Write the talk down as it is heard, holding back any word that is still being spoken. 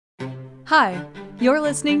Hi, you're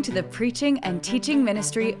listening to the preaching and teaching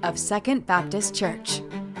ministry of Second Baptist Church.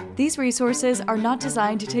 These resources are not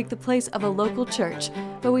designed to take the place of a local church,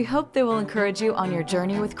 but we hope they will encourage you on your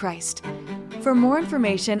journey with Christ. For more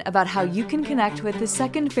information about how you can connect with the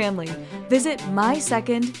Second family, visit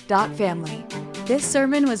mysecond.family. This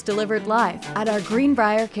sermon was delivered live at our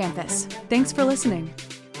Greenbrier campus. Thanks for listening.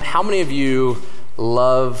 How many of you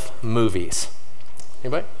love movies?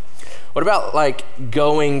 Anybody? What about like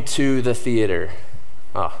going to the theater?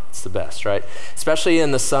 Oh, it's the best, right? Especially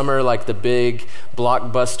in the summer, like the big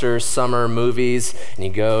blockbuster summer movies, and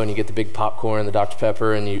you go and you get the big popcorn, the Dr.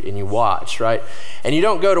 Pepper, and you watch, right? And you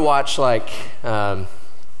don't go to watch like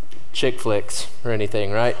chick flicks or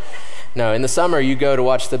anything, right? No, in the summer you go to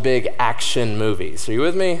watch the big action movies. Are you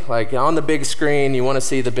with me? Like on the big screen, you want to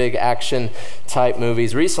see the big action type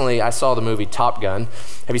movies. Recently, I saw the movie Top Gun.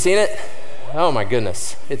 Have you seen it? Oh my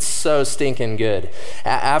goodness, it's so stinking good.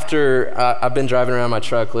 After I've been driving around my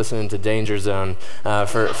truck listening to Danger Zone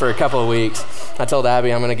for a couple of weeks, I told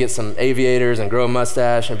Abby I'm going to get some aviators and grow a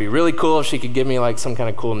mustache, and it'd be really cool if she could give me like some kind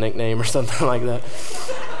of cool nickname or something like that.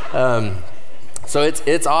 So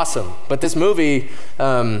it's awesome. But this movie,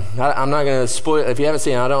 I'm not going to spoil. If you haven't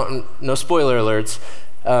seen it, no spoiler alerts.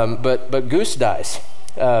 But Goose dies.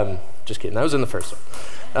 Just kidding. That was in the first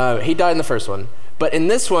one. He died in the first one. But in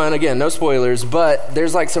this one, again, no spoilers, but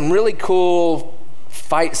there's like some really cool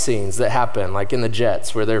fight scenes that happen, like in the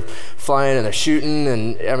jets where they're flying and they're shooting,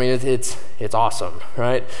 and I mean, it's awesome,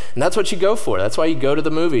 right? And that's what you go for. That's why you go to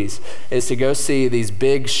the movies, is to go see these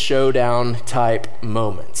big showdown type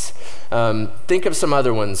moments. Think of some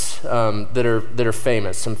other ones that are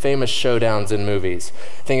famous, some famous showdowns in movies.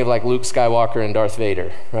 Think of like Luke Skywalker and Darth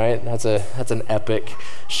Vader, right? That's an epic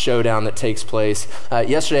showdown that takes place.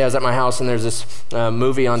 Yesterday I was at my house and there's this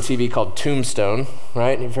movie on TV called Tombstone,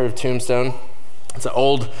 right? You've heard of Tombstone? It's an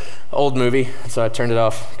old movie, so I turned it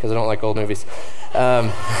off because I don't like old movies.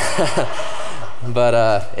 But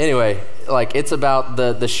anyway, like it's about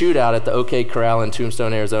the shootout at the OK Corral in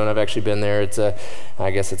Tombstone, Arizona. I've actually been there.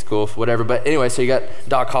 I guess it's cool, whatever. But anyway, so you got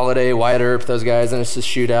Doc Holliday, Wyatt Earp, those guys, and it's a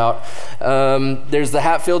shootout. There's the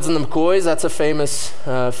Hatfields and the McCoys. That's a famous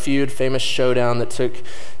feud, famous showdown that took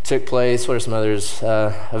place. What are some others?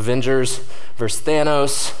 Avengers versus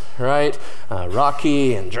Thanos, right?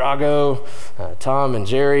 Rocky and Drago, Tom and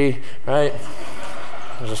Jerry, right?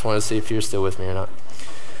 I just wanted to see if you're still with me or not.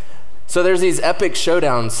 So there's these epic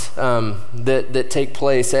showdowns that take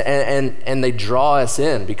place, and they draw us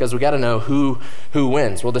in because we got to know who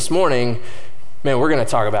wins. Well, this morning, man, we're going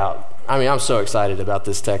to talk about, I'm so excited about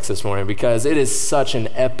this text this morning because it is such an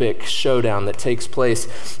epic showdown that takes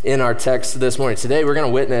place in our text this morning. Today, we're going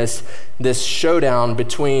to witness this showdown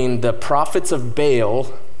between the prophets of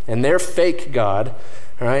Baal and their fake God,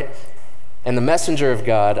 all right, and the messenger of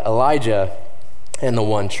God, Elijah, and the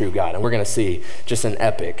one true God. And we're going to see just an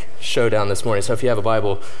epic showdown this morning. So if you have a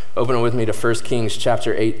Bible, open it with me to 1 Kings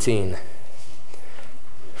chapter 18.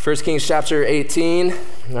 1 Kings chapter 18.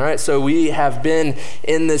 All right, so we have been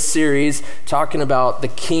in this series talking about the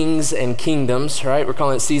kings and kingdoms, right? We're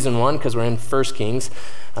calling it season 1 because we're in 1 Kings.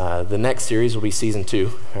 The next series will be season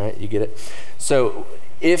 2, all right? You get it? So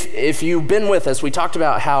if you've been with us, we talked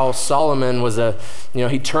about how Solomon was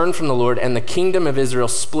he turned from the Lord and the kingdom of Israel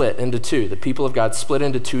split into two. The people of God split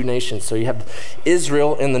into two nations. So you have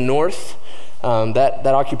Israel in the north, that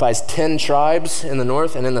occupies 10 tribes in the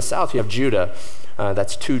north, and in the south you have Judah.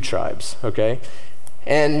 That's 2 tribes, okay?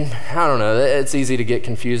 And I don't know, it's easy to get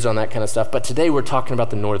confused on that kind of stuff, but today we're talking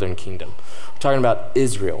about the northern kingdom. We're talking about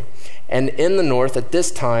Israel. And in the north at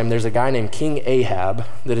this time, there's a guy named King Ahab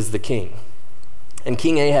that is the king. And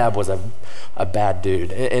King Ahab was a bad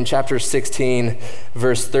dude. In chapter 16,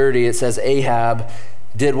 verse 30, it says, Ahab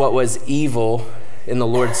did what was evil in the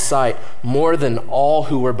Lord's sight more than all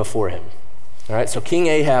who were before him. All right, so King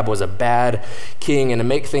Ahab was a bad king, and to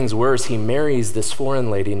make things worse, he marries this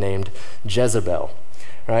foreign lady named Jezebel.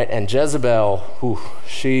 Right, and Jezebel,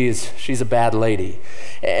 she's a bad lady.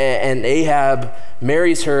 And Ahab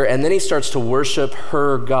marries her, and then he starts to worship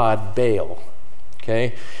her god, Baal.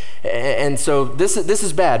 Okay? And so this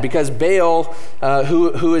is bad because Baal,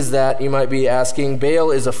 who is that, you might be asking?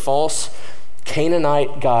 Baal is a false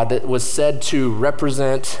Canaanite god that was said to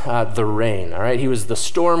represent the rain, all right? He was the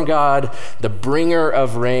storm god, the bringer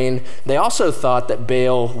of rain. They also thought that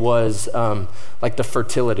Baal was like the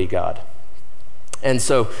fertility god. And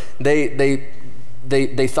so they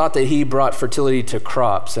thought that he brought fertility to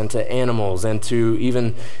crops and to animals and to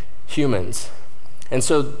even humans. And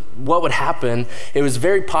so what would happen, it was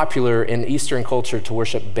very popular in Eastern culture to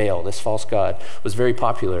worship Baal, this false god, was very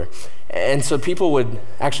popular. And so people would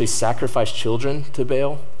actually sacrifice children to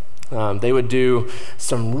Baal. They would do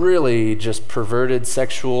some really just perverted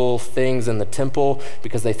sexual things in the temple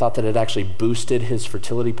because they thought that it actually boosted his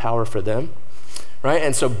fertility power for them, right?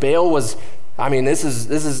 And so Baal was, this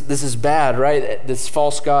is bad, right? This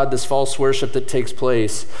false god, this false worship that takes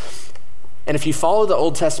place. And if you follow the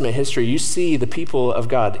Old Testament history, you see the people of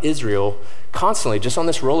God, Israel, constantly just on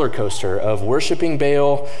this roller coaster of worshiping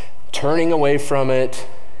Baal, turning away from it,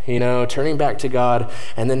 turning back to God,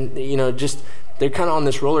 and then, they're kind of on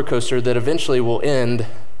this roller coaster that eventually will end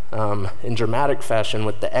in dramatic fashion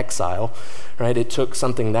with the exile, right? It took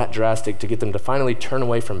something that drastic to get them to finally turn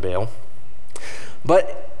away from Baal.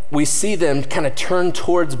 But we see them kind of turn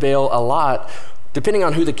towards Baal a lot, depending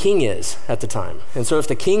on who the king is at the time. And so if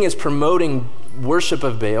the king is promoting worship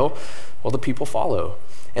of Baal, well, the people follow.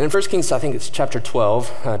 And in 1 Kings, I think it's chapter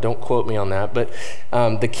 12, don't quote me on that, but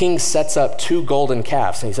the king sets up 2 golden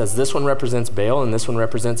calves, and he says, this one represents Baal, and this one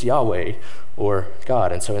represents Yahweh, or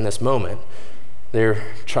God. And so in this moment, they're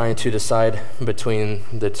trying to decide between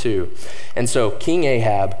the two. And so King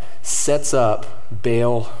Ahab sets up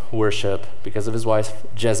Baal worship because of his wife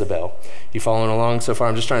Jezebel. You following along so far?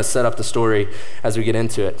 I'm just trying to set up the story as we get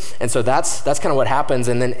into it. And so that's kind of what happens.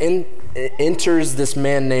 And then enters this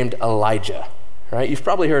man named Elijah, right? You've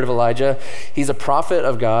probably heard of Elijah. He's a prophet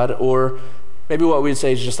of God, or maybe what we'd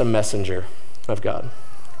say is just a messenger of God.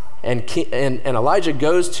 And Elijah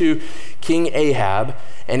goes to King Ahab,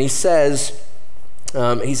 and he says,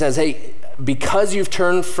 hey, because you've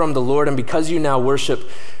turned from the Lord and because you now worship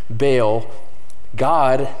Baal,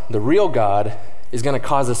 God, the real God, is going to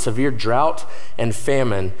cause a severe drought and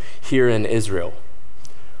famine here in Israel.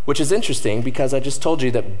 Which is interesting because I just told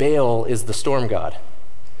you that Baal is the storm god.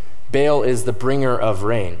 Baal is the bringer of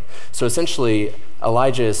rain. So essentially,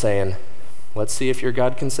 Elijah is saying, let's see if your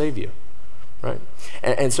God can save you, right?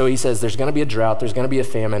 And so he says, there's going to be a drought, there's going to be a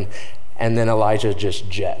famine, and then Elijah just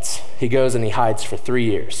jets. He goes and he hides for 3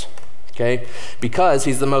 years, okay? Because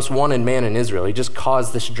he's the most wanted man in Israel. He just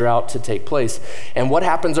caused this drought to take place. And what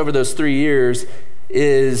happens over those 3 years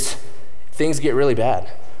is things get really bad.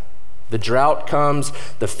 The drought comes,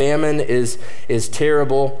 the famine is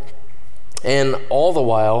terrible, and all the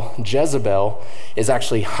while, Jezebel is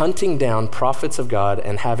actually hunting down prophets of God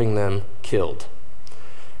and having them killed.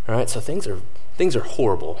 All right, so things are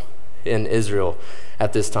horrible in Israel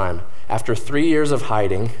at this time. After 3 years of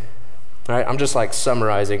hiding, all right, I'm just like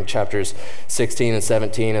summarizing chapters 16 and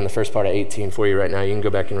 17 and the first part of 18 for you right now. You can go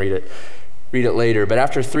back and read it later. But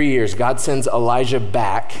after 3 years, God sends Elijah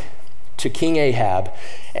back to King Ahab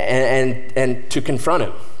and to confront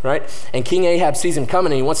him, right? And King Ahab sees him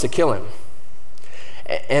coming and he wants to kill him.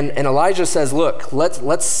 And Elijah says, look,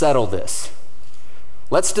 let's settle this.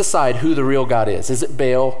 Let's decide who the real God is. Is it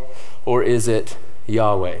Baal or is it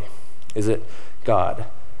Yahweh? Is it God,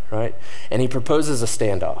 right? And he proposes a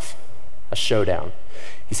standoff, a showdown.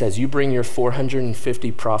 He says, you bring your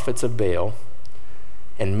 450 prophets of Baal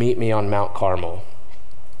and meet me on Mount Carmel,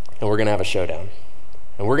 and we're going to have a showdown.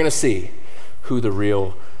 And we're going to see who the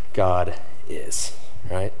real God is,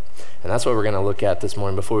 right? And that's what we're going to look at this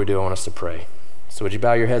morning. Before we do, I want us to pray. So would you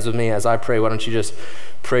bow your heads with me as I pray? Why don't you just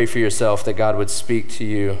pray for yourself that God would speak to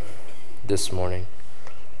you this morning.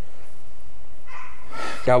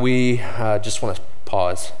 God, we just want to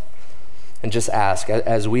pause and just ask,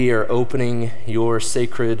 as we are opening your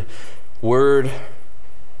sacred word,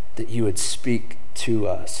 that you would speak to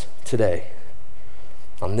us today.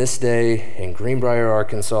 On this day in Greenbrier,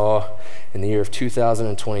 Arkansas, in the year of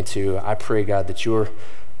 2022, I pray, God, that your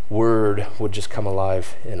word would just come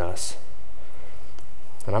alive in us.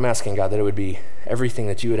 And I'm asking, God, that it would be everything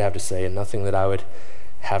that you would have to say and nothing that I would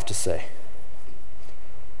have to say.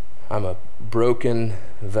 I'm a broken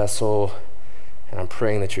vessel, and I'm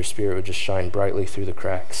praying that your spirit would just shine brightly through the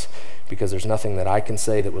cracks, because there's nothing that I can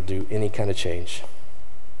say that will do any kind of change.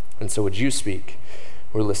 And so would you speak?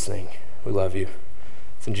 We're listening. We love you.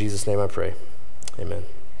 It's in Jesus' name I pray. Amen.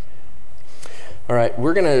 All right,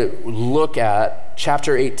 we're going to look at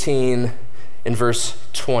chapter 18 in verse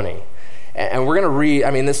 20. And we're going to read,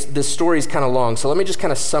 this story is kind of long, so let me just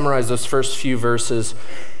kind of summarize those first few verses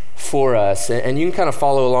for us. And you can kind of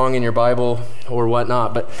follow along in your Bible or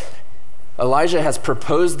whatnot, but Elijah has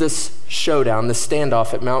proposed this showdown, this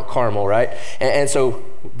standoff at Mount Carmel, right? And so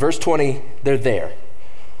verse 20, they're there.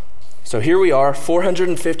 So here we are,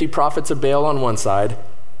 450 prophets of Baal on one side,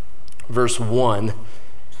 verse 1,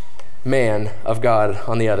 man of God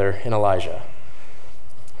on the other, in Elijah,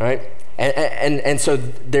 right? And so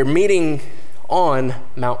they're meeting on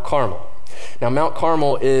Mount Carmel. Now, Mount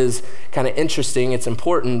Carmel is kind of interesting. It's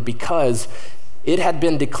important because it had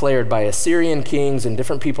been declared by Assyrian kings and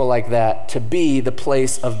different people like that to be the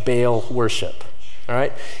place of Baal worship. all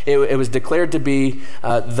right? It was declared to be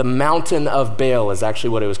the mountain of Baal is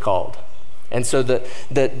actually what it was called. And so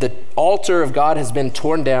the altar of God has been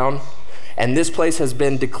torn down, and this place has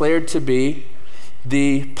been declared to be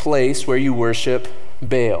the place where you worship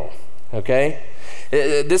Baal, okay?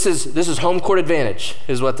 This is home court advantage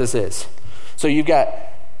is what this is. So you've got,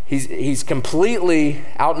 he's completely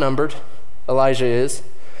outnumbered, Elijah is,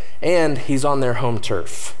 and he's on their home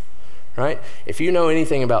turf, right? If you know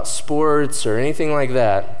anything about sports or anything like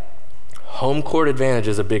that, home court advantage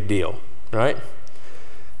is a big deal, right?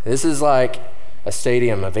 This is like a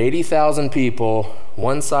stadium of 80,000 people.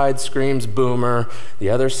 One side screams boomer, the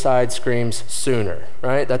other side screams Sooner,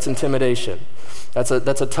 right? That's intimidation. That's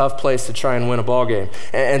a tough place to try and win a ball game.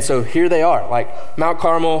 And so here they are, like Mount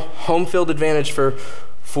Carmel, home field advantage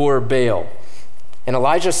for Baal. And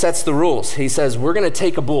Elijah sets the rules. He says, we're going to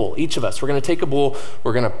take a bull, each of us. We're going to take a bull,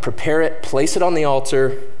 we're going to prepare it, place it on the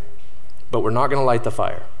altar, but we're not going to light the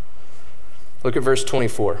fire. Look at verse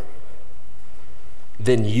 24.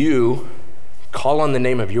 Then you call on the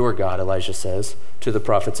name of your God, Elijah says to the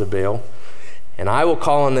prophets of Baal, and I will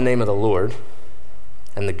call on the name of the Lord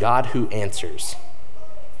and the God who answers.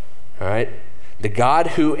 All right? The God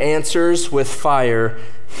who answers with fire,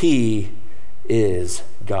 he is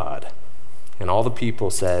God. And all the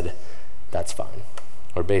people said, that's fine.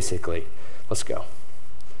 Or basically, let's go.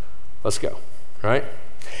 Let's go, right?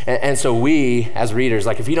 And so we, as readers,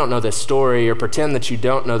 like if you don't know this story or pretend that you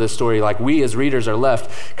don't know this story, like we as readers are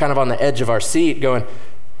left kind of on the edge of our seat going,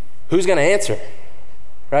 who's going to answer,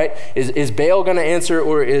 right? Is Baal going to answer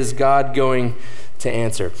or is God going to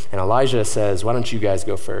answer? And Elijah says, why don't you guys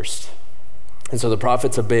go first? And so the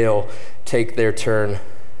prophets of Baal take their turn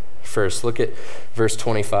first. Look at verse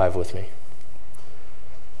 25 with me.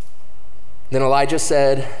 Then Elijah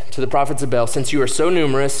said to the prophets of Baal, since you are so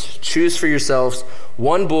numerous, choose for yourselves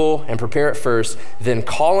one bull and prepare it first, then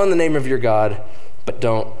call on the name of your God, but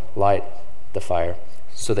don't light the fire.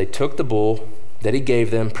 So they took the bull that he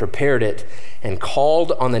gave them, prepared it, and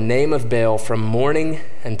called on the name of Baal from morning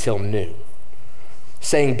until noon,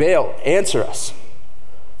 saying, Baal, answer us.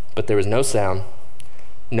 But there was no sound.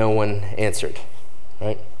 No one answered,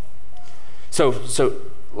 right? So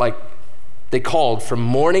like, they called from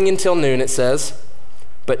morning until noon, it says,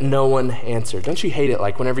 but no one answered. Don't you hate it?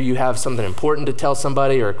 Like whenever you have something important to tell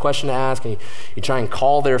somebody or a question to ask and you try and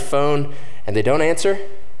call their phone and they don't answer?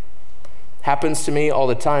 Happens to me all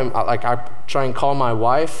the time. Like I try and call my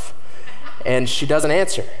wife and she doesn't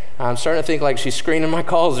answer. I'm starting to think like she's screening my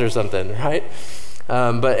calls or something, right?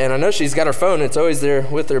 And I know she's got her phone, it's always there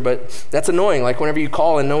with her, but that's annoying. Like whenever you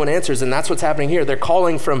call and no one answers, and that's what's happening here. They're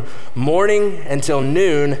calling from morning until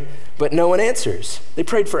noon, but no one answers. They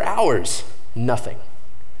prayed for hours, nothing.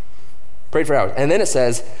 Prayed for hours. And then it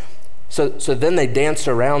says, so then they danced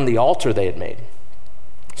around the altar they had made.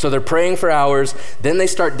 So they're praying for hours, then they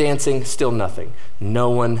start dancing, still nothing. No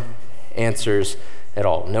one answers at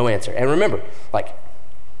all, no answer. And remember, like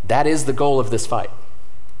that is the goal of this fight,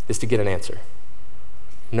 is to get an answer.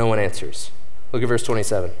 No one answers. Look at verse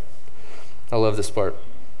 27. I love this part.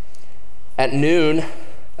 At noon,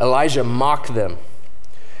 Elijah mocked them.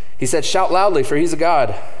 He said, shout loudly, for he's a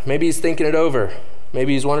god. Maybe he's thinking it over.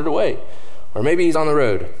 Maybe he's wandered away. Or maybe he's on the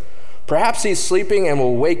road. Perhaps he's sleeping and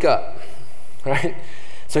will wake up. Right?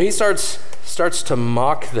 So he starts to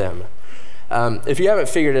mock them. If you haven't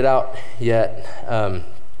figured it out yet,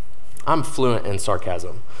 I'm fluent in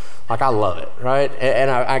sarcasm. Like I love it, right? And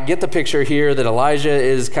I get the picture here that Elijah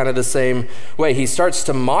is kind of the same way. He starts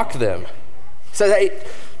to mock them. He says, hey,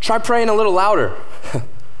 try praying a little louder.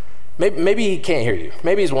 Maybe he can't hear you.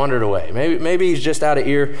 Maybe he's wandered away. Maybe he's just out of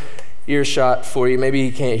earshot for you. Maybe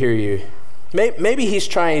he can't hear you. Maybe he's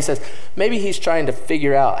trying, he says, maybe he's trying to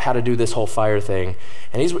figure out how to do this whole fire thing.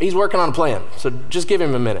 And he's working on a plan. So just give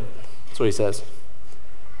him a minute. That's what he says.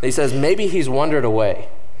 He says, maybe he's wandered away,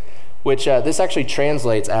 which this actually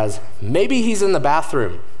translates as, maybe he's in the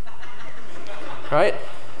bathroom, right?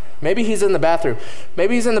 Maybe he's in the bathroom.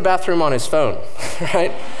 Maybe he's in the bathroom on his phone,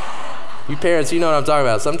 right? You parents, you know what I'm talking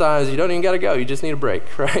about. Sometimes you don't even got to go. You just need a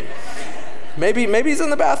break, right? Maybe he's in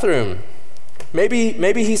the bathroom.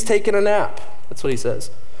 Maybe he's taking a nap. That's what he says.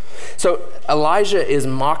 So Elijah is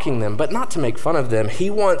mocking them, but not to make fun of them. He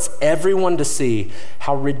wants everyone to see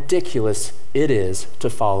how ridiculous it is to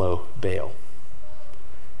follow Baal.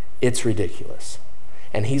 It's ridiculous.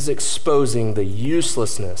 And he's exposing the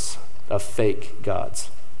uselessness of fake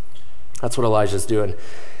gods. That's what Elijah's doing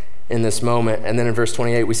in this moment. And then in verse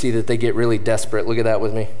 28, we see that they get really desperate. Look at that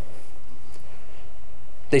with me.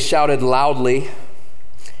 They shouted loudly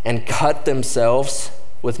and cut themselves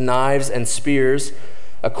with knives and spears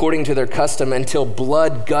according to their custom until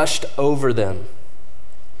blood gushed over them.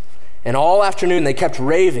 And all afternoon they kept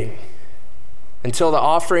raving until the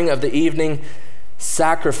offering of the evening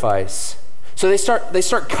sacrifice. So they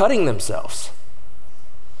start cutting themselves.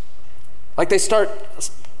 Like they start,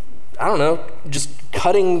 I don't know, just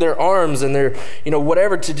cutting their arms and their,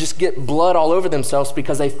 whatever, to just get blood all over themselves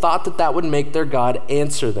because they thought that would make their God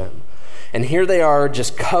answer them. And here they are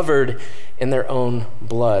just covered in their own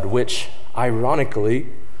blood, which ironically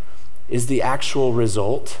is the actual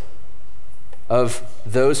result of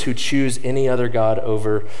those who choose any other God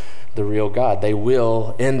over the real God. They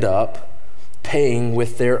will end up paying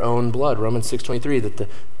with their own blood. Romans 6:23, that the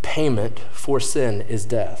payment for sin is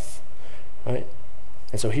death, right?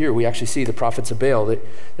 And so here we actually see the prophets of Baal.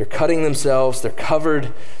 They're cutting themselves. They're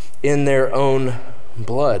covered in their own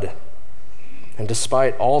blood. And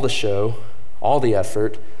despite all the show, all the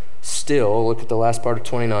effort, still, look at the last part of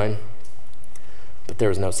 29, but there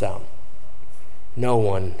was no sound. No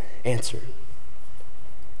one answered.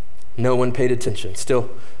 No one paid attention. Still,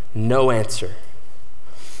 no answer.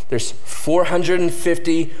 There's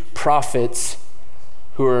 450 prophets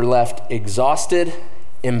who are left exhausted,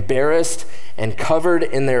 embarrassed, and covered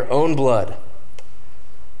in their own blood.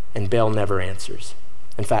 And Baal never answers.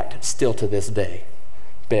 In fact, still to this day,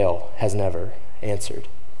 Baal has never answered.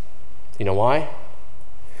 You know why?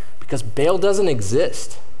 Because Baal doesn't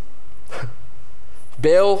exist.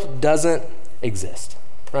 Baal doesn't exist,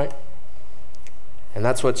 right? And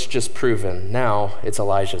that's what's just proven. Now it's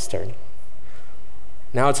Elijah's turn.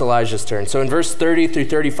 So in verse 30 through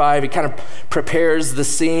 35, he kind of prepares the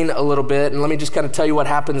scene a little bit. And let me just kind of tell you what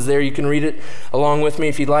happens there. You can read it along with me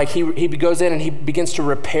if you'd like. He goes in and he begins to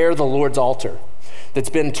repair the Lord's altar that's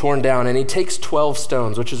been torn down. And he takes 12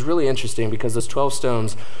 stones, which is really interesting because those 12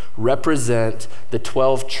 stones represent the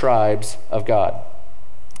 12 tribes of God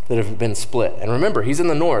that have been split. And remember, he's in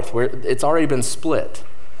the north where it's already been split.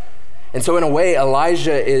 And so in a way,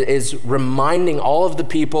 Elijah is reminding all of the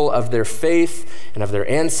people of their faith and of their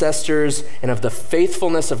ancestors and of the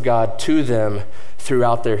faithfulness of God to them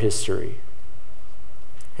throughout their history.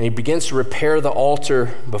 And he begins to repair the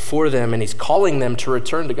altar before them, and he's calling them to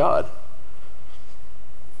return to God.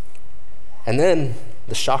 And then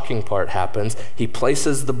the shocking part happens. He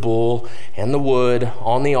places the bull and the wood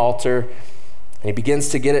on the altar, and he begins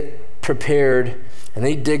to get it prepared. And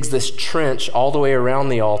then he digs this trench all the way around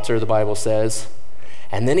the altar, the Bible says.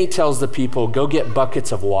 And then he tells the people, go get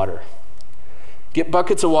buckets of water. Get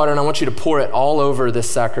buckets of water, and I want you to pour it all over this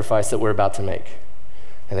sacrifice that we're about to make.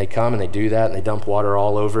 And they come and they do that, and they dump water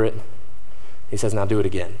all over it. He says, now do it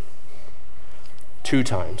again. 2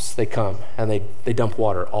 times they come and they dump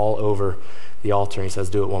water all over the altar. And he says,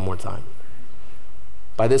 do it one more time.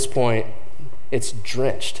 By this point, it's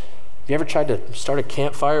drenched. Have you ever tried to start a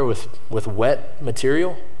campfire with wet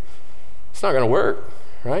material? It's not going to work,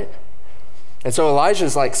 right? And so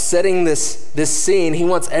Elijah's like setting this scene. He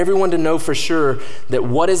wants everyone to know for sure that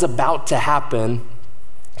what is about to happen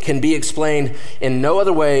can be explained in no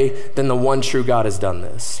other way than the one true God has done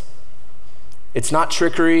this. It's not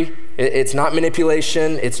trickery. It's not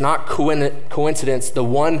manipulation. It's not coincidence. The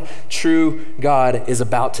one true God is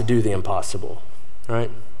about to do the impossible, right?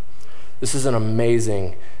 This is an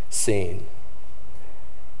amazing scene.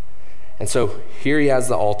 And so here he has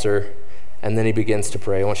the altar, and then he begins to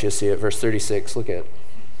pray. I want you to see it. Verse 36, look at it.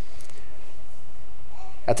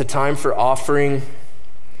 At the time for offering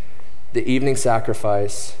the evening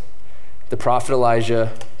sacrifice, the prophet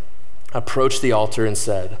Elijah approached the altar and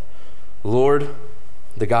said, Lord,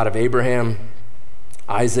 the God of Abraham,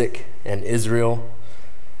 Isaac, and Israel,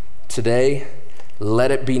 today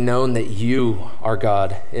let it be known that you are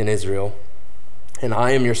God in Israel, and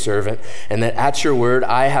I am your servant, and that at your word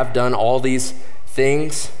I have done all these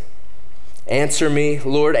things. Answer me,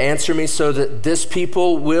 Lord, answer me, so that this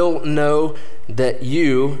people will know that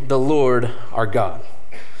you, the Lord, are God,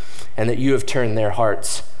 and that you have turned their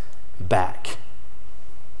hearts back.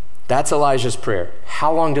 That's Elijah's prayer.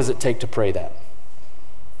 How long does it take to pray that?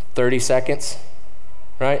 30 seconds,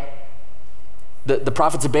 right? The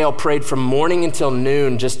prophets of Baal prayed from morning until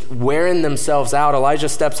noon, just wearing themselves out. Elijah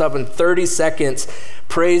steps up in 30 seconds,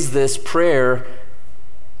 prays this prayer,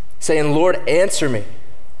 saying, Lord, answer me.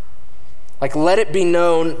 Like, let it be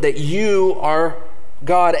known that you are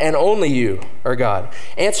God and only you are God.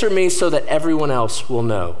 Answer me so that everyone else will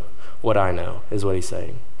know what I know, is what he's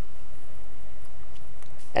saying.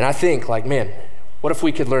 And I think, like, man, what if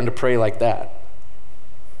we could learn to pray like that?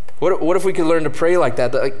 What if we could learn to pray like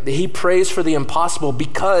that? Like, he prays for the impossible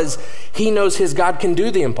because he knows his God can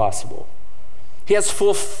do the impossible. He has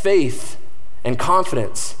full faith and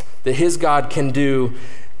confidence that his God can do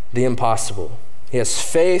the impossible. He has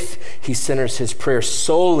faith. He centers his prayer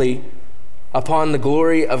solely upon the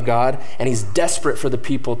glory of God, and he's desperate for the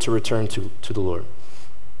people to return to the Lord.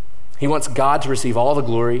 He wants God to receive all the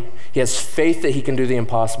glory. He has faith that he can do the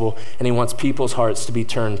impossible, and he wants people's hearts to be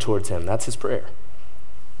turned towards him. That's his prayer.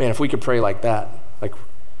 Man, if we could pray like that,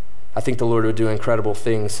 I think the Lord would do incredible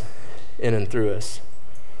things in and through us.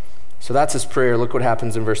 So that's his prayer. Look what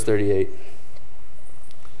happens in verse 38.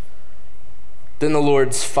 Then the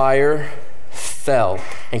Lord's fire fell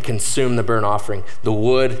and consumed the burnt offering, the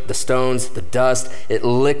wood, the stones, the dust. It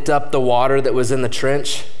licked up the water that was in the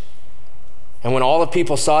trench. And when all the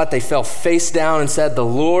people saw it, they fell face down and said, "The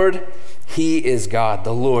Lord, he is God.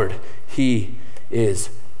 The Lord, he is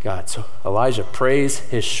God." So Elijah prays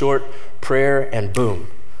his short prayer, and boom,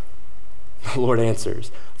 the Lord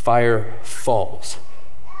answers. Fire falls.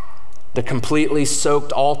 The completely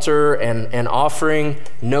soaked altar and offering,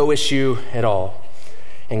 no issue at all.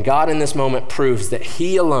 And God in this moment proves that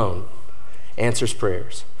he alone answers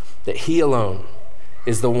prayers, that he alone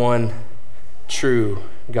is the one true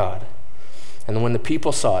God. And when the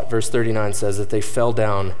people saw it, verse 39 says that they fell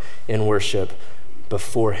down in worship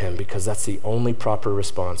before him, because that's the only proper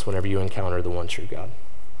response whenever you encounter the one true God.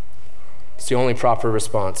 It's the only proper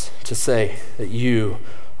response to say that you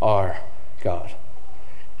are God.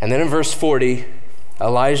 And then in verse 40,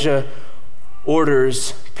 Elijah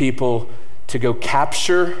orders people to go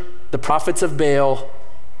capture the prophets of Baal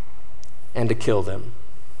and to kill them.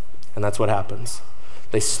 And that's what happens.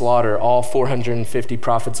 They slaughter all 450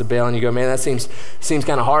 prophets of Baal, and you go, man, that seems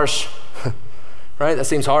kind of harsh, right? That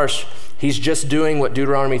seems harsh. He's just doing what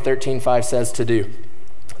Deuteronomy 13:5 says to do.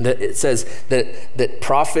 That it says that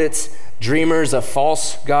prophets, dreamers of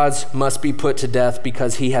false gods must be put to death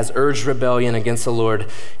because he has urged rebellion against the Lord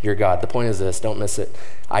your God. The point is this, don't miss it.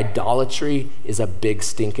 Idolatry is a big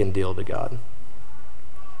stinking deal to God.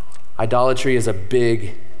 Idolatry is a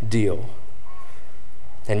big deal.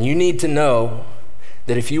 And you need to know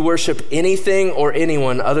that if you worship anything or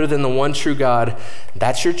anyone other than the one true God,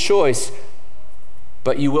 that's your choice,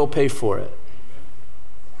 but you will pay for it.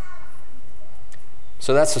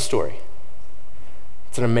 So that's the story.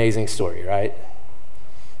 It's an amazing story, right?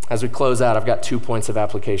 As we close out, I've got 2 points of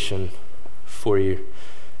application for you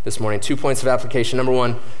this morning. 2 points of application. Number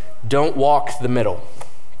one, don't walk the middle.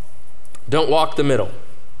 Don't walk the middle.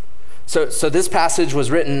 So this passage was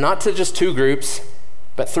written not to just 2 groups,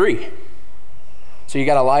 but 3. So you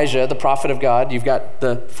got Elijah, the prophet of God. You've got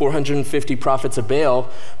the 450 prophets of Baal.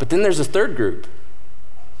 But then there's a 3rd group.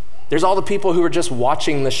 There's all the people who are just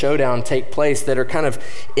watching the showdown take place that are kind of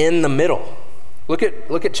in the middle. Look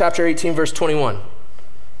at chapter 18, verse 21.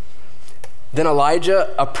 Then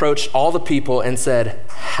Elijah approached all the people and said,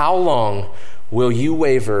 "How long will you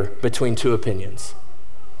waver between 2 opinions?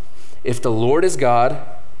 If the Lord is God,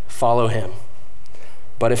 follow him.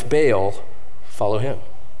 But if Baal, follow him."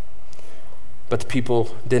 But the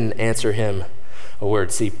people didn't answer him a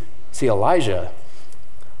word. See, Elijah,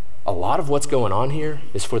 a lot of what's going on here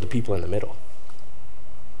is for the people in the middle.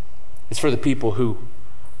 It's for the people who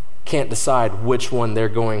can't decide which one they're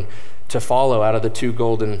going to follow out of the 2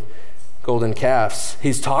 golden calves.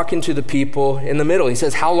 He's talking to the people in the middle. He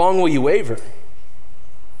says, "How long will you waver?"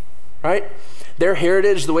 Right? Their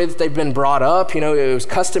heritage, the way that they've been brought up, it was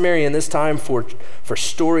customary in this time for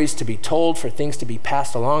stories to be told, for things to be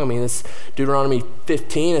passed along. I mean, it's Deuteronomy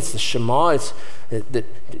 15, it's the Shema, it's that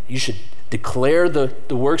you should declare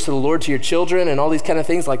the works of the Lord to your children and all these kind of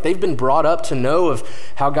things. Like, they've been brought up to know of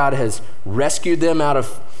how God has rescued them out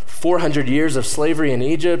of 400 years of slavery in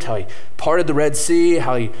Egypt, how he parted the Red Sea,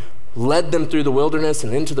 how he led them through the wilderness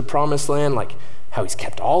and into the promised land, like how he's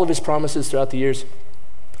kept all of his promises throughout the years.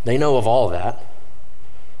 They know of all of that.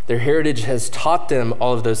 Their heritage has taught them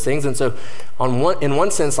all of those things. And so in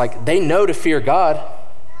one sense, like, they know to fear God,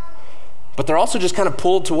 but they're also just kind of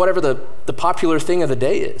pulled to whatever the popular thing of the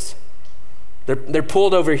day is. They're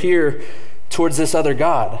pulled over here towards this other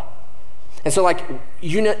God. And so, like,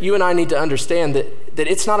 you and I need to understand that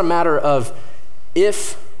it's not a matter of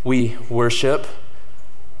if we worship,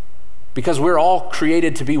 because we're all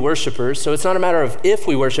created to be worshipers. So it's not a matter of if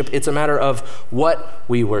we worship, it's a matter of what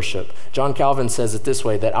we worship. John Calvin says it this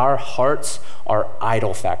way, that our hearts are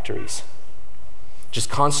idol factories, just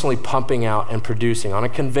constantly pumping out and producing on a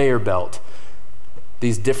conveyor belt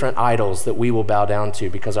these different idols that we will bow down to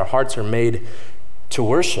because our hearts are made to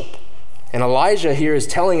worship. And Elijah here is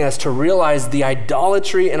telling us to realize the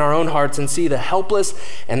idolatry in our own hearts and see the helpless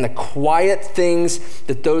and the quiet things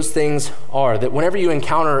that those things are. That whenever you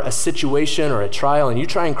encounter a situation or a trial and you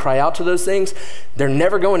try and cry out to those things, they're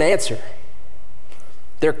never going to answer.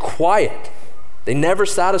 They're quiet. They never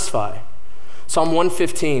satisfy. Psalm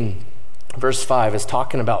 115 verse 5 is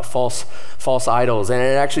talking about false idols. And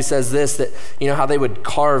it actually says this, that you know how they would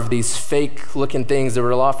carve these fake looking things that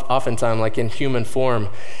were oftentimes like in human form.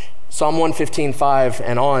 Psalm 115:5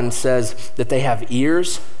 and on says that they have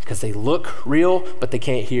ears because they look real, but they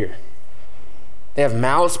can't hear. They have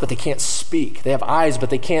mouths, but they can't speak. They have eyes, but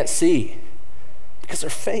they can't see because they're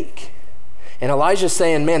fake. And Elijah's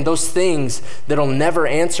saying, man, those things that'll never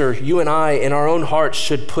answer, you and I in our own hearts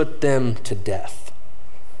should put them to death.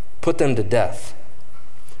 Put them to death.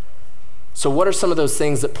 So what are some of those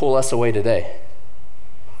things that pull us away today?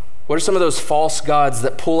 What are some of those false gods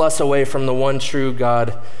that pull us away from the one true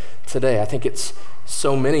God today? I think it's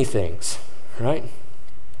so many things, right?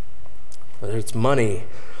 Whether it's money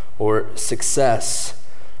or success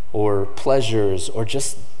or pleasures or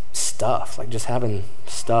just stuff, like just having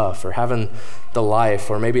stuff or having the life,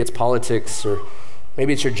 or maybe it's politics, or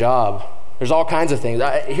maybe it's your job. There's all kinds of things.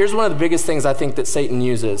 Here's one of the biggest things I think that Satan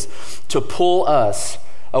uses to pull us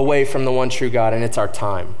away from the one true God, and it's our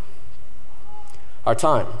time. Our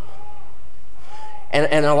time.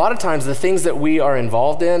 And a lot of times the things that we are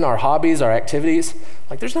involved in, our hobbies, our activities,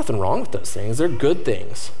 like there's nothing wrong with those things. They're good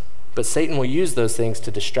things. But Satan will use those things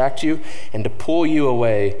to distract you and to pull you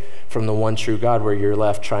away from the one true God, where you're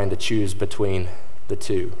left trying to choose between the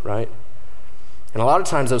two, right? And a lot of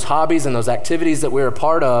times those hobbies and those activities that we're a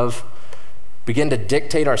part of begin to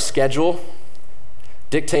dictate our schedule,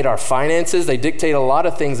 dictate our finances. They dictate a lot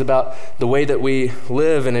of things about the way that we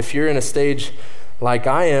live. And if you're in a stage like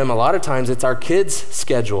I am, a lot of times it's our kids'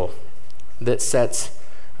 schedule that sets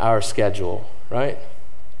our schedule, right?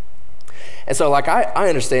 And so like I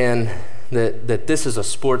understand that this is a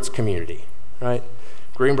sports community, right?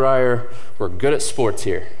 Greenbrier, we're good at sports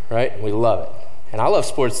here, right? We love it. And I love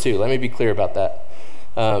sports too. Let me be clear about that.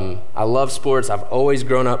 I love sports. I've always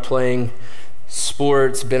grown up playing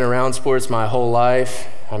sports, been around sports my whole life.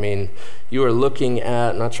 I mean, you are looking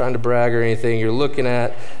at, I'm not trying to brag or anything, you're looking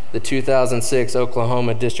at the 2006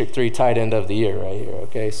 Oklahoma District 3 tight end of the year right here,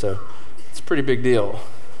 okay? So it's a pretty big deal.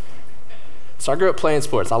 So I grew up playing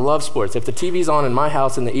sports. I love sports. If the TV's on in my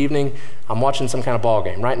house in the evening, I'm watching some kind of ball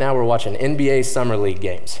game. Right now we're watching NBA Summer League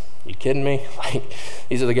games. You kidding me? Like,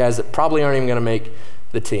 these are the guys that probably aren't even going to make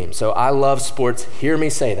the team. So I love sports. Hear me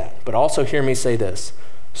say that. But also hear me say this.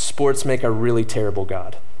 Sports make a really terrible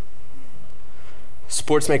God.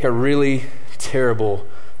 Sports make a really terrible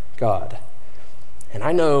God. And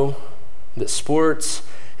I know that sports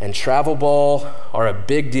and travel ball are a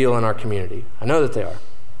big deal in our community. I know that they are.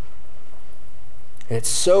 And it's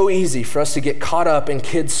so easy for us to get caught up in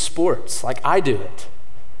kids' sports, like I do it.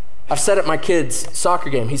 I've set up my kid's soccer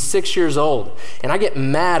game. He's 6 years old, and I get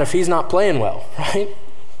mad if he's not playing well, right?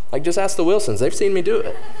 Like, just ask the Wilsons. They've seen me do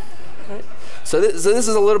it, right? So this is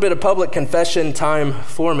a little bit of public confession time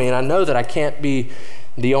for me, and I know that I can't be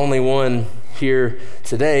the only one here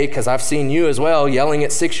today, because I've seen you as well yelling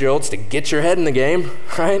at 6-year-olds to get your head in the game,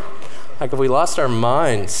 right? Like, have we lost our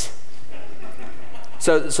minds?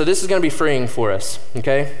 So this is going to be freeing for us,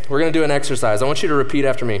 okay? We're going to do an exercise. I want you to repeat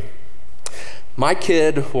after me. My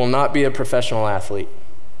kid will not be a professional athlete.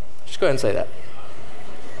 Just go ahead and say that.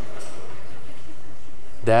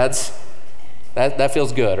 Dads, that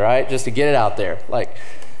feels good, right? Just to get it out there. Like,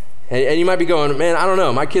 and you might be going, man, I don't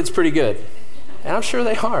know. My kid's pretty good. And I'm sure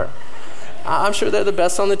they are. I'm sure they're the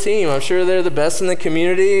best on the team. I'm sure they're the best in the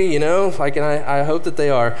community, you know, like, and I hope that they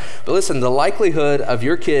are. But listen, the likelihood of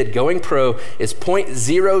your kid going pro is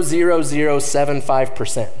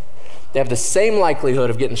 0.00075%. They have the same likelihood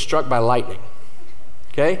of getting struck by lightning,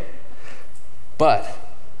 okay? But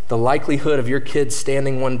the likelihood of your kid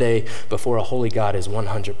standing one day before a holy God is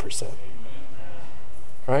 100%,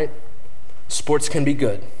 right? Sports can be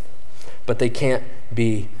good, but they can't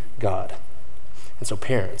be God. And so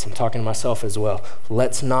parents, I'm talking to myself as well,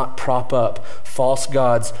 let's not prop up false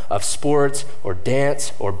gods of sports or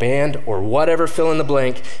dance or band or whatever, fill in the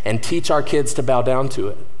blank, and teach our kids to bow down to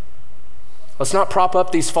it. Let's not prop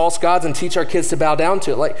up these false gods and teach our kids to bow down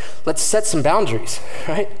to it. Like, let's set some boundaries,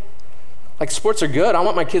 right? Like, sports are good. I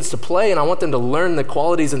want my kids to play, and I want them to learn the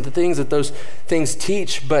qualities and the things that those things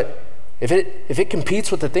teach. But if it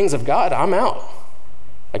competes with the things of God, I'm out.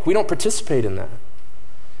 Like, we don't participate in that.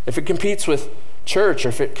 If it competes with church, or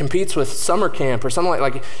if it competes with summer camp or something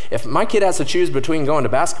like if my kid has to choose between going to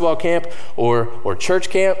basketball camp or church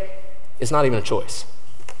camp, it's not even a choice,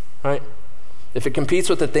 right? If it competes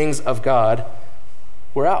with the things of God,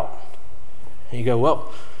 we're out. And you go,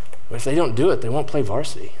 well, if they don't do it, they won't play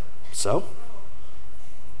varsity. So?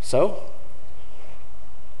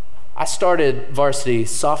 I started varsity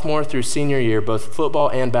sophomore through senior year, both football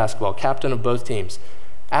and basketball, captain of both teams.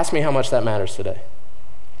 Ask me how much that matters today.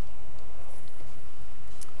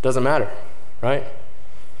 Doesn't matter, right?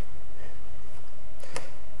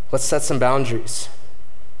 Let's set some boundaries,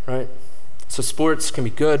 right? So sports can be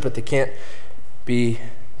good, but they can't be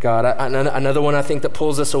God. Another one I think that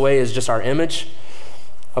pulls us away is just our image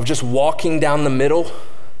of just walking down the middle,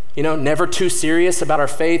 never too serious about our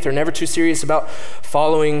faith or never too serious about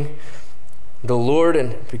following the Lord,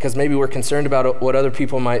 and because maybe we're concerned about what other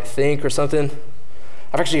people might think or something.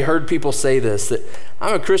 I've actually heard people say this, that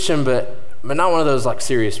I'm a Christian, but not one of those like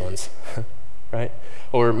serious ones, right?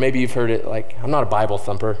 Or maybe you've heard it like, I'm not a Bible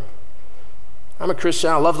thumper. I'm a Christian,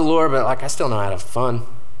 I love the Lord, but like I still know how to have fun,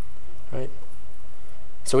 right?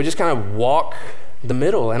 So we just kind of walk the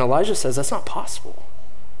middle, and Elijah says that's not possible.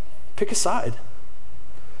 Pick a side.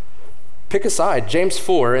 Pick a side. James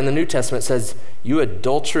 4 in the New Testament says, you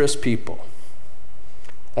adulterous people.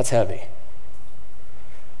 That's heavy.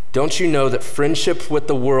 Don't you know that friendship with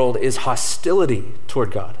the world is hostility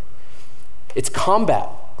toward God? It's combat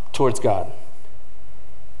towards God.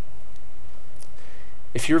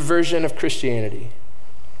 If your version of Christianity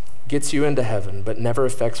gets you into heaven but never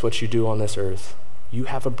affects what you do on this earth, you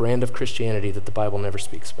have a brand of Christianity that the Bible never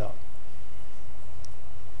speaks about.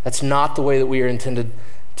 That's not the way that we are intended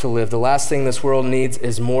to live. The last thing this world needs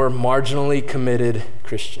is more marginally committed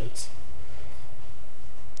Christians.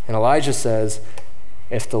 And Elijah says,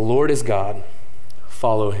 if the Lord is God,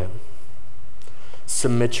 follow him.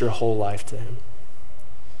 Submit your whole life to him.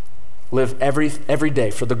 Live every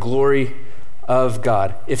day for the glory of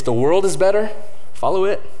God. If the world is better, follow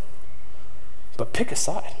it. But pick a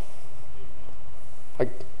side.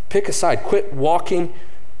 Pick a side. Quit walking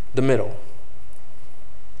the middle.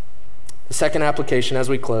 The second application as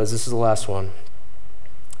we close, this is the last one,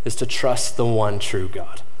 is to trust the one true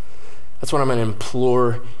God. That's what I'm going to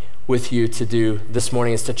implore with you to do this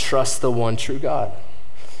morning, is to trust the one true God.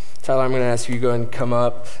 Tyler, I'm going to ask you to go ahead and come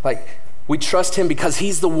up. We trust him because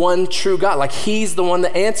he's the one true God. He's the one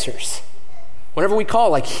that answers. Whenever we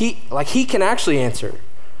call, he can actually answer.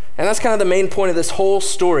 And that's kind of the main point of this whole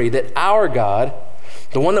story, that our God,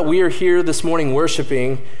 the one that we are here this morning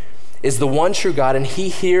worshiping, is the one true God, and he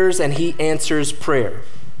hears and he answers prayer.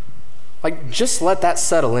 Just let that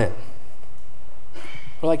settle in.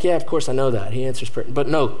 We're yeah, of course I know that. He answers prayer. But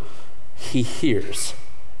no, he hears,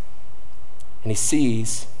 and he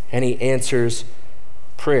sees, and he answers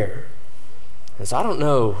prayer. And so I don't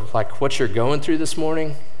know what you're going through this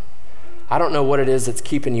morning. I don't know what it is that's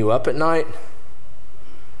keeping you up at night,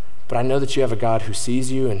 but I know that you have a God who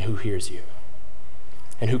sees you and who hears you,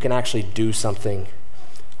 and who can actually do something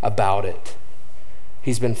about it.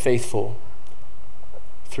 He's been faithful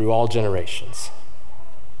through all generations.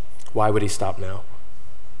 Why would he stop now?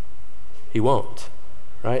 He won't,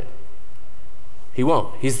 right? He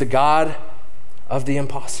won't. He's the God of the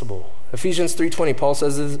impossible. Ephesians 3:20, Paul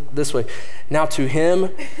says this way, now to him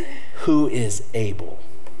who is able,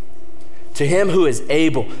 to him who is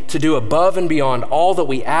able to do above and beyond all that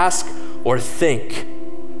we ask or think,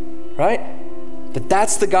 right?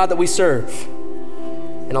 That's the God that we serve.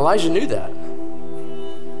 And Elijah knew that.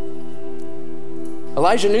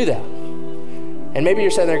 Elijah knew that. And maybe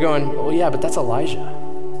you're sitting there going, well, yeah, but that's Elijah.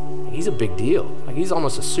 He's a big deal. He's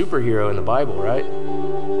almost a superhero in the Bible, right?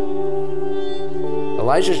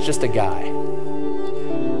 Elijah's just a guy.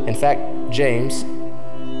 In fact, James,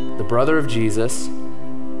 the brother of Jesus,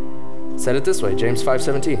 said it this way, James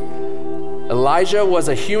 5:17. Elijah was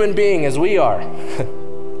a human being as we are.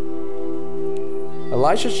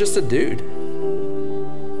 Elijah's just a dude.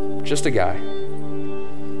 Just a guy.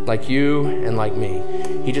 Like you and like me.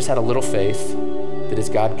 He just had a little faith that his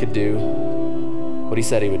God could do what he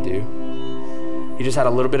said he would do. He just had a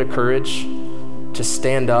little bit of courage to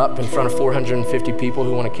stand up in front of 450 people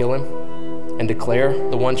who want to kill him and declare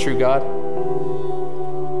the one true God.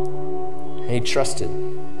 And he trusted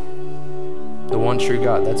the one true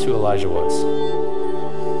God. That's who Elijah was.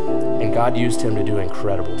 And God used him to do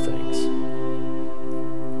incredible things.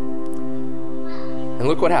 And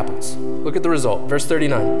look what happens. Look at the result. Verse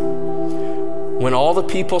 39. When all the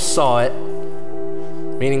people saw it,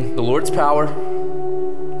 meaning the Lord's power,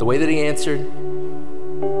 the way that he answered,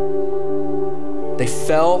 they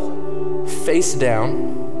fell face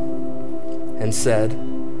down and said,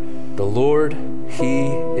 the Lord, he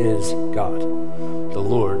is God. The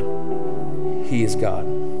Lord, he is God.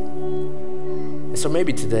 And so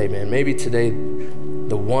maybe today,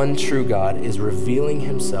 the one true God is revealing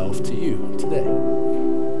himself to you today.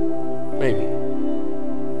 Maybe.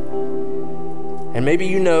 And maybe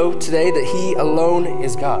you know today that he alone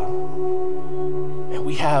is God. And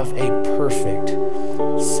we have a perfect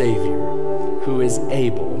Savior who is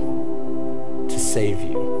able to save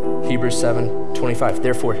you. Hebrews 7:25.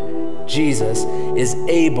 Therefore, Jesus is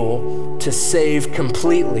able to save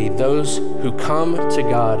completely those who come to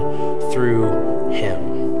God through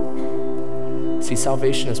him. See,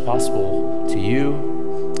 salvation is possible to you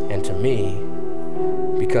and to me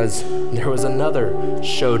because there was another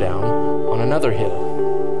showdown on another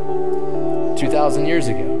hill. 2,000 years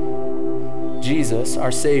ago, Jesus,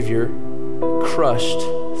 our Savior, crushed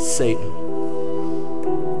Satan.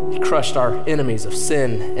 He crushed our enemies of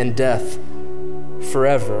sin and death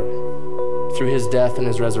forever through his death and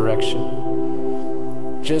his resurrection.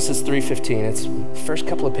 Genesis 3:15, it's the first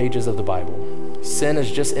couple of pages of the Bible. Sin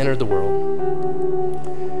has just entered the world.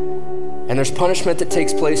 And there's punishment that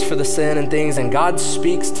takes place for the sin and things, and God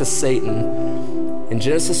speaks to Satan in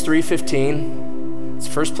Genesis 3:15. It's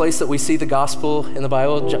the first place that we see the gospel in the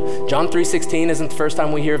Bible. John 3:16 isn't the first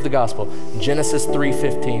time we hear of the gospel. Genesis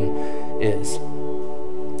 3:15 is.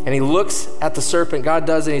 And he looks at the serpent, God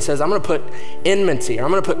does, and he says, I'm going to put enmity, or I'm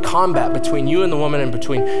going to put combat between you and the woman and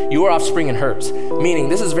between your offspring and hers. Meaning,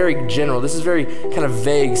 this is very general, this is very kind of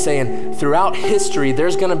vague, saying throughout history,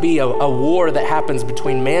 there's going to be a war that happens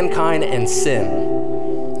between mankind and sin.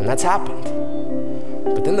 And that's happened.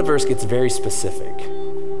 But then the verse gets very specific.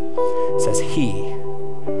 It says, he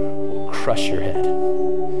will crush your head.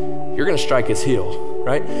 You're going to strike his heel.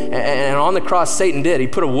 Right? And on the cross, Satan did. He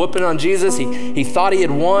put a whooping on Jesus. He thought he had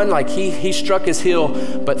won, like he struck his heel,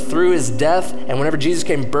 but through his death, and whenever Jesus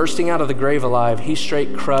came bursting out of the grave alive, he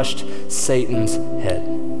straight crushed Satan's head.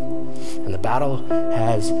 And the battle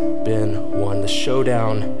has been won. The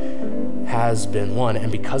showdown has been won.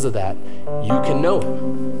 And because of that, you can know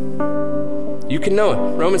him. You can know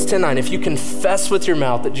him. Romans 10:9, if you confess with your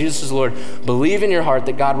mouth that Jesus is Lord, believe in your heart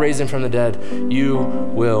that God raised him from the dead, you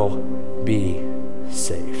will be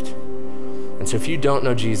saved. And so if you don't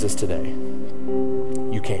know Jesus today,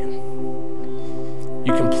 you can.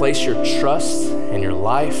 You can place your trust and your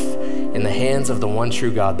life in the hands of the one true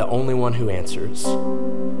God, the only one who answers,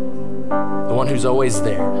 the one who's always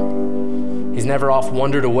there. He's never off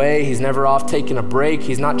wandered away. He's never off taking a break.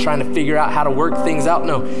 He's not trying to figure out how to work things out.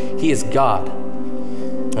 No, he is God.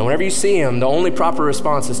 And whenever you see him, the only proper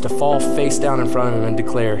response is to fall face down in front of him and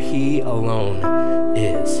declare, he alone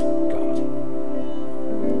is God.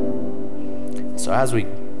 So as we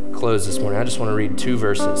close this morning, I just want to read 2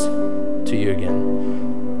 verses to you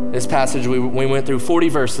again. This passage, we went through 40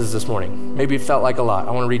 verses this morning. Maybe it felt like a lot.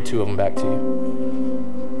 I want to read 2 of them back to you.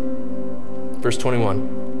 Verse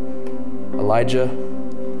 21, Elijah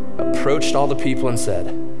approached all the people and said,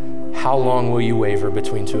 how long will you waver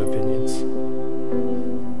between 2 opinions?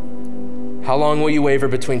 How long will you waver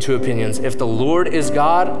between 2 opinions? If the Lord is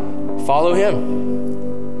God, follow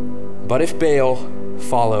him. But if Baal,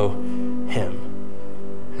 follow him.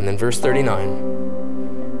 And then verse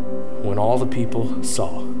 39, when all the people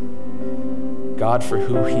saw God for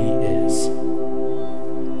who he is,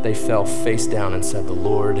 they fell face down and said, the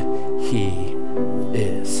Lord, he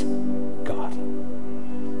is God.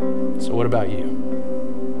 So what about you?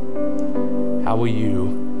 How will you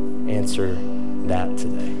answer that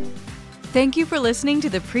today? Thank you for listening to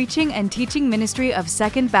the preaching and teaching ministry of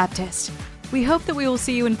Second Baptist. We hope that we will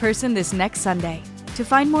see you in person this next Sunday. To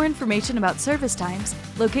find more information about service times,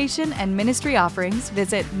 location, and ministry offerings,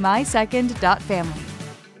 visit mysecond.family.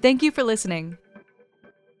 Thank you for listening.